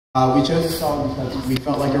We chose this song because we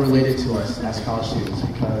felt like it related to us as college students,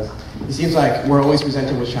 because it seems like we're always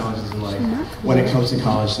presented with challenges in life when it comes to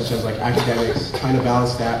college, such as like academics, trying to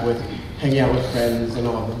balance that with hanging out with friends and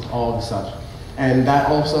all of such. And that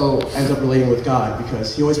also ends up relating with God,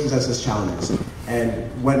 because he always presents us challenges.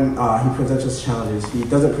 And when he presents us challenges, he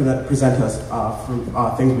doesn't present us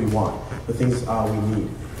things we want, the things we need.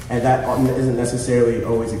 And that isn't necessarily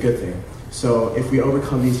always a good thing. So if we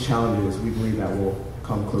overcome these challenges, we believe that we'll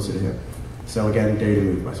come closer to him. So again, Dare to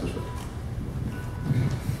Move by Switchfoot.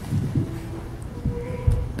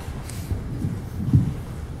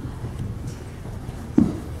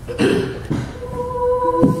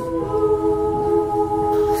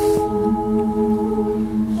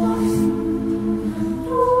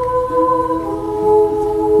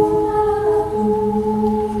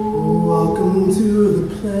 Welcome to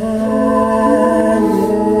the planet.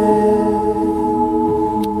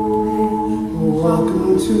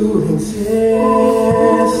 Welcome to existence.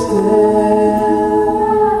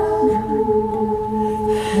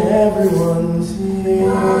 Everyone's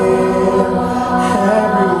here.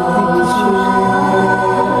 Everyone's here.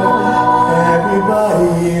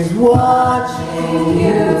 Everybody is watching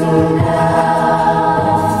you now.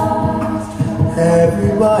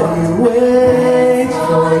 Everybody waits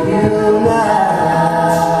for you now.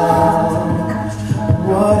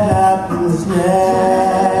 What happens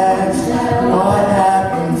next? What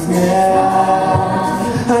happens next?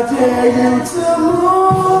 I dare you to move.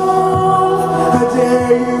 I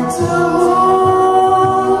dare you to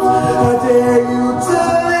move. I dare you to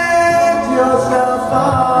lift yourself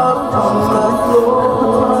up from the floor.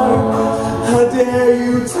 I dare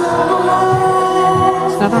you to move.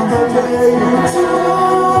 I dare you to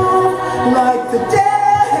move like the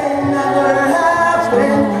day never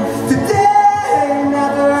happened. Today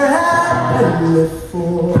never happened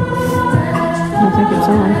before. I don't think it's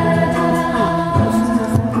on.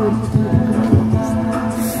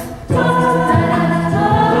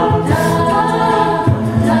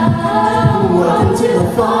 Welcome to the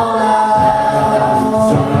fallout.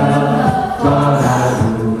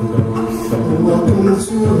 Welcome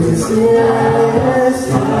to resistance.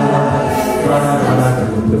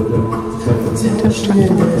 Attention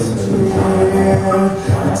is here.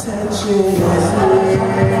 Attention is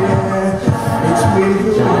here. Between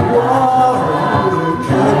the walls.